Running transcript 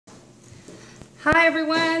Hi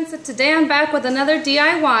everyone, so today I'm back with another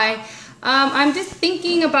DIY. I'm just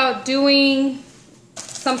thinking about doing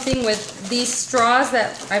something with these straws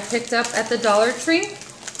that I picked up at the Dollar Tree.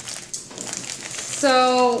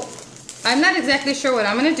 So I'm not exactly sure what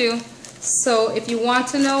I'm going to do. So if you want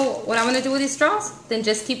to know what I'm going to do with these straws, then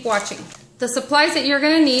just keep watching. The supplies that you're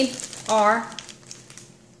going to need are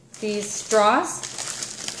these straws,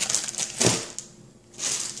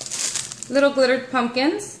 little glittered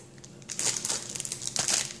pumpkins,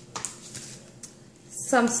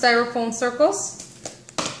 some styrofoam circles,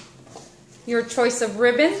 your choice of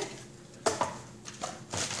ribbon,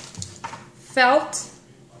 felt,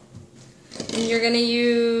 and you're going to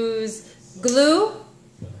use glue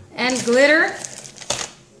and glitter,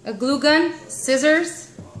 a glue gun,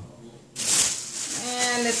 scissors,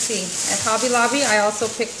 and let's see, at Hobby Lobby I also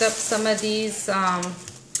picked up some of these,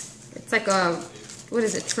 it's like a, what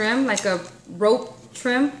is it, trim, like a rope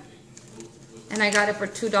trim, and I got it for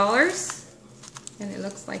 $2. And it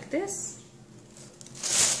looks like this.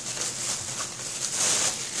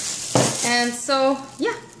 And so,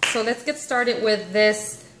 yeah, so let's get started with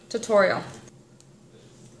this tutorial.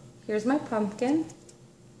 Here's my pumpkin.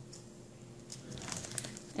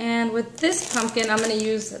 And with this pumpkin, I'm going to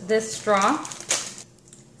use this straw.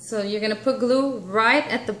 So you're going to put glue right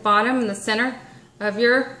at the bottom in the center of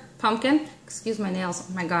your pumpkin. Excuse my nails.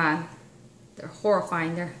 Oh my God. They're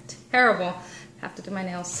horrifying. They're terrible. I have to do my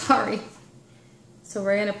nails. Sorry. So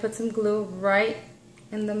we're going to put some glue right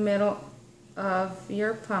in the middle of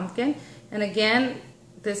your pumpkin. And again,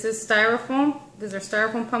 this is styrofoam. These are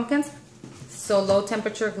styrofoam pumpkins. So low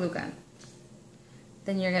temperature glue gun.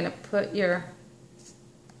 Then you're going to put your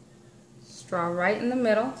straw right in the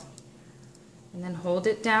middle. And then hold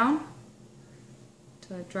it down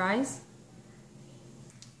till it dries.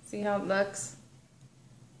 See how it looks?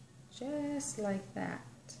 Just like that.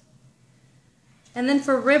 And then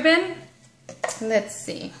for ribbon, let's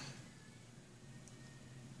see.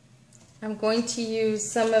 I'm going to use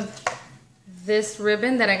some of this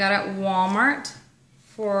ribbon that I got at Walmart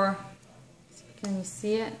for, can you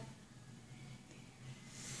see it?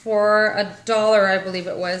 For $1, I believe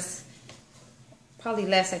it was. Probably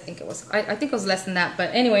less, I think it was. I think it was less than that.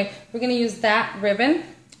 But anyway, we're going to use that ribbon.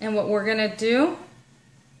 And what we're going to do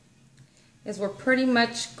is we're pretty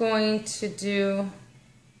much going to do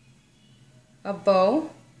a bow.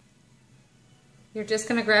 You're just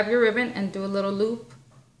going to grab your ribbon and do a little loop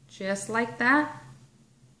just like that.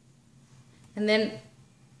 And then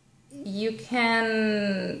you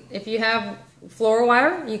can, if you have floral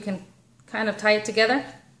wire, you can kind of tie it together.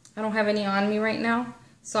 I don't have any on me right now,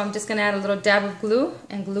 so I'm just going to add a little dab of glue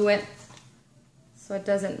and glue it so it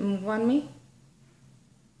doesn't move on me.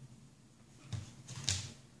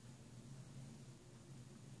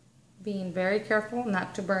 Being very careful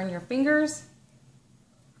not to burn your fingers.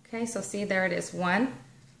 Okay, so see, there it is, one.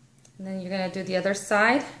 And then you're going to do the other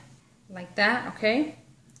side like that, okay?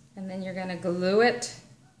 And then you're going to glue it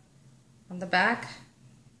on the back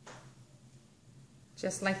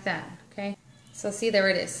just like that, okay? So see, there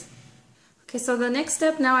it is. Okay, so the next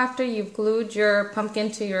step now, after you've glued your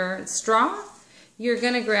pumpkin to your straw, you're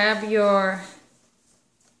going to grab your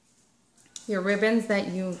ribbons that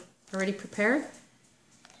you already prepared.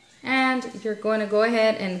 And you're going to go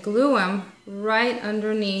ahead and glue them right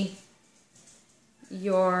underneath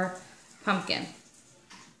your pumpkin.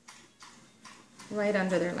 Right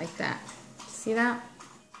under there like that. See that?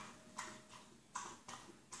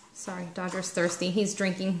 Sorry, Dodger's thirsty. He's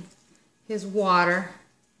drinking his water.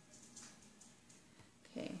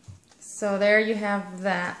 Okay, so there you have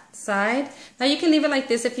that side. Now you can leave it like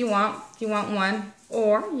this if you want one,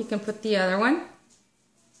 or you can put the other one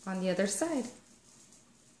on the other side.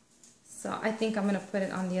 So I think I'm going to put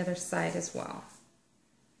it on the other side as well.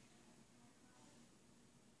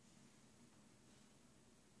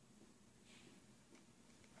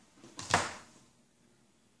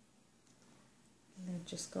 And then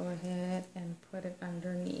just go ahead and put it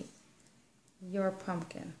underneath your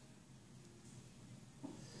pumpkin.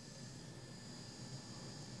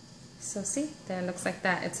 So see, there it looks like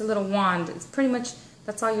that. It's a little wand. It's pretty much,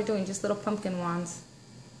 that's all you're doing, just little pumpkin wands.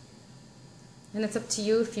 And it's up to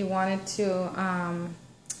you if you wanted to,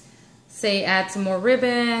 say, add some more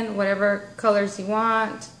ribbon, whatever colors you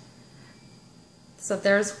want. So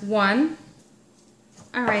there's one.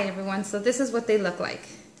 All right, everyone, so this is what they look like.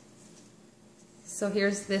 So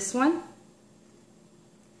here's this one.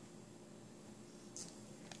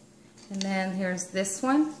 And then here's this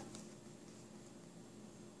one.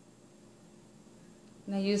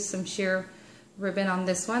 And I used some sheer ribbon on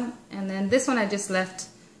this one. And then this one I just left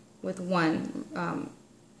with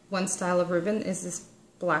one style of ribbon is this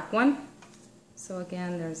black one. So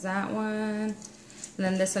again, there's that one. And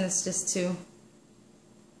then this one is just 2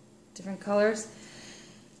 different colors.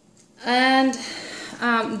 And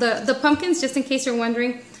the pumpkins, just in case you're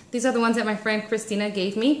wondering, these are the ones that my friend Christina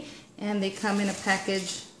gave me. And they come in a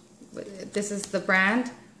package. This is the brand.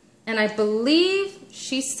 And I believe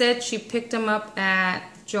she said she picked them up at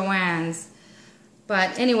Joann's.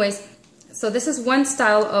 But anyways, so this is one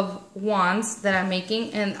style of wands that I'm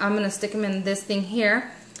making. And I'm going to stick them in this thing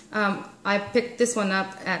here. I picked this one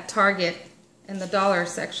up at Target in the dollar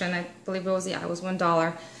section. I believe it was, yeah, it was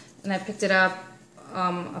 $1. And I picked it up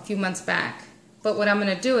a few months back. But what I'm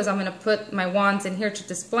going to do is I'm going to put my wands in here to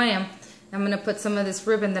display them. I'm going to put some of this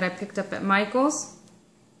ribbon that I picked up at Michael's.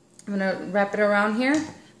 I'm going to wrap it around here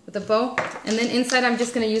with a bow. And then inside I'm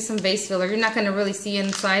just going to use some vase filler. You're not going to really see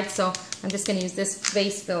inside, so I'm just going to use this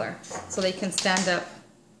vase filler so they can stand up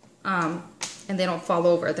and they don't fall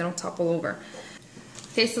over, they don't topple over.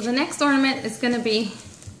 Okay, so the next ornament is going to be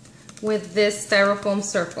with this styrofoam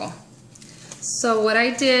circle. So what I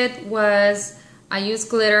did was I used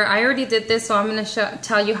glitter. I already did this, so I'm going to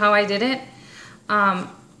tell you how I did it.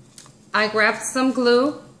 I grabbed some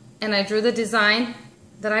glue and I drew the design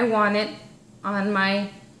that I wanted on my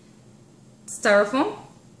styrofoam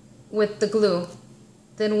with the glue.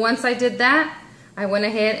 Then once I did that, I went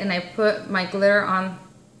ahead and I put my glitter on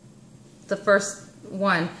the first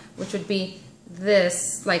one, which would be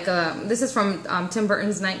this. This is from Tim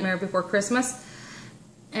Burton's Nightmare Before Christmas.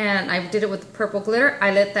 And I did it with purple glitter.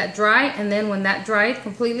 I let that dry, and then when that dried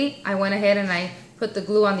completely, I went ahead and I put the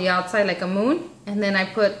glue on the outside like a moon, and then I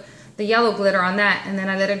put the yellow glitter on that, and then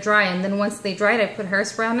I let it dry. And then once they dried, I put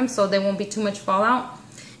hairspray on them so there won't be too much fallout.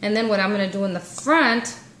 And then what I'm going to do in the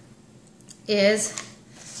front is,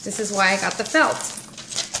 this is why I got the felt.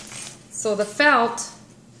 So the felt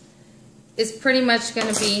is pretty much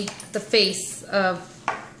going to be the face of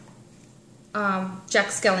Jack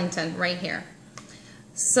Skellington right here.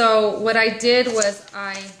 So what I did was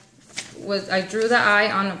I drew the eye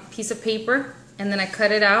on a piece of paper and then I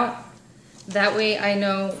cut it out. That way I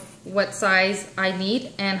know what size I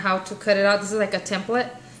need and how to cut it out. This is like a template.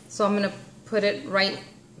 So I'm going to put it right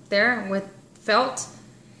there with felt.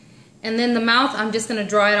 And then the mouth, I'm just going to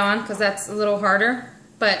draw it on because that's a little harder.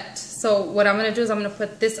 But so what I'm going to do is I'm going to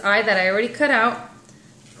put this eye that I already cut out,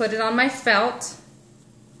 put it on my felt,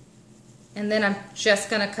 and then I'm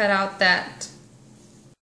just going to cut out that.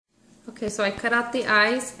 Okay, so I cut out the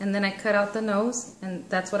eyes and then I cut out the nose, and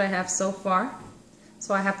that's what I have so far.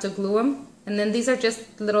 So I have to glue them. And then these are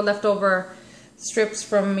just little leftover strips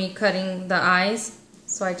from me cutting the eyes.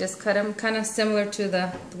 So I just cut them kind of similar to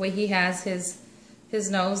the way he has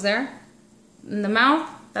his nose there. And the mouth,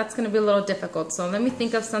 that's going to be a little difficult. So let me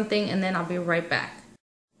think of something and then I'll be right back.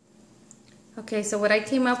 Okay, so what I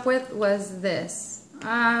came up with was this.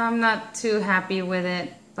 I'm not too happy with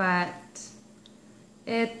it, but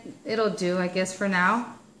it'll do, I guess, for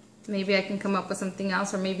now. Maybe I can come up with something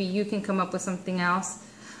else, or maybe you can come up with something else.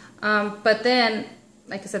 But then,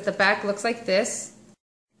 like I said, the back looks like this.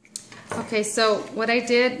 Okay, so what I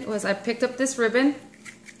did was I picked up this ribbon.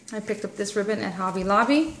 I picked up this ribbon at Hobby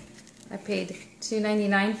Lobby. I paid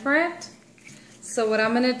 $2.99 for it. So what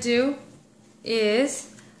I'm going to do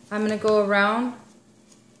is I'm going to go around,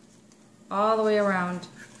 all the way around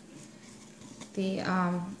the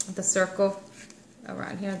circle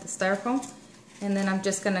around here, the styrofoam, and then I'm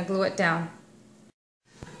just going to glue it down.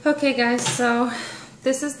 Okay guys, so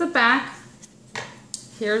this is the back,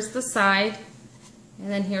 here's the side,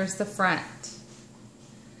 and then here's the front.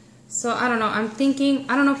 So I don't know, I'm thinking,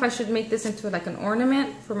 I don't know if I should make this into like an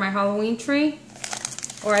ornament for my Halloween tree,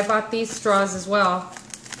 or I bought these straws as well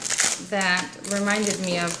that reminded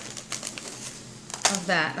me of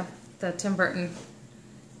the Tim Burton.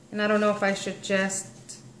 And I don't know if I should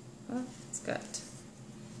just, oh, it's good,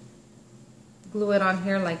 glue it on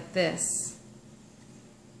here like this.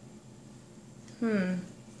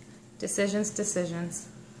 Decisions.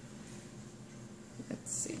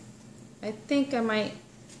 Let's see. I think I might,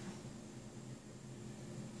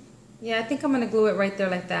 yeah, I think I'm going to glue it right there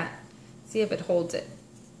like that. See if it holds it.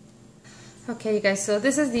 Okay, you guys, so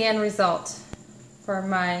this is the end result for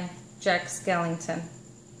my Jack Skellington.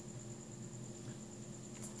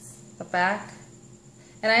 The back.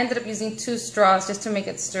 And I ended up using 2 straws just to make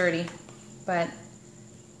it sturdy, but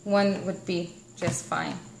one would be just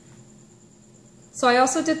fine. So I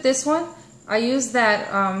also did this one. I used that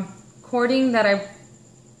cording that I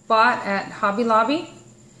bought at Hobby Lobby,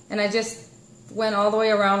 and I just went all the way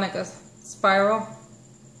around like a spiral,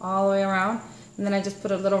 all the way around, and then I just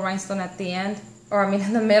put a little rhinestone at the end, or I mean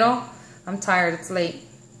in the middle. I'm tired, it's late.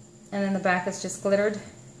 And then the back is just glittered,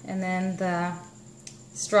 and then the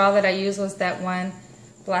straw that I used was that one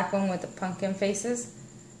black one with the pumpkin faces,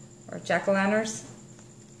 or jack-o'-lanterns.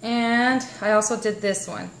 And I also did this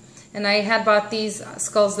one. And I had bought these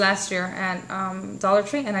skulls last year at Dollar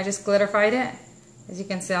Tree, and I just glitterified it. As you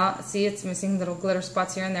can see, it's missing little glitter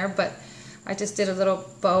spots here and there, but I just did a little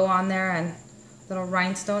bow on there and little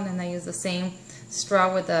rhinestone, and I used the same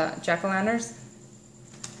straw with the jack-o'-lanterns.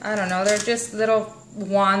 I don't know, they're just little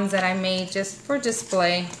wands that I made just for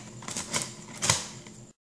display.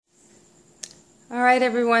 Alright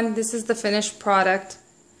everyone, this is the finished product.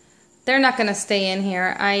 They're not going to stay in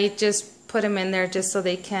here. I just put them in there just so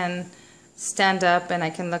they can stand up and I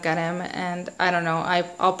can look at them. And I don't know,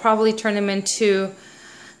 I'll probably turn them into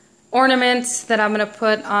ornaments that I'm going to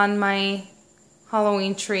put on my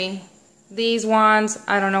Halloween tree. These wands,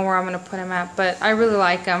 I don't know where I'm going to put them at, but I really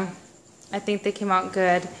like them. I think they came out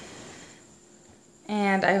good.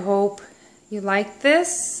 And I hope you like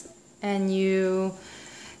this and you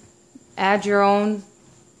add your own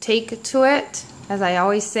take to it, as I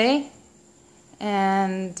always say.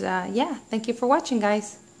 And yeah, thank you for watching,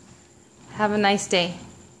 guys. Have a nice day.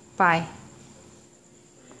 Bye.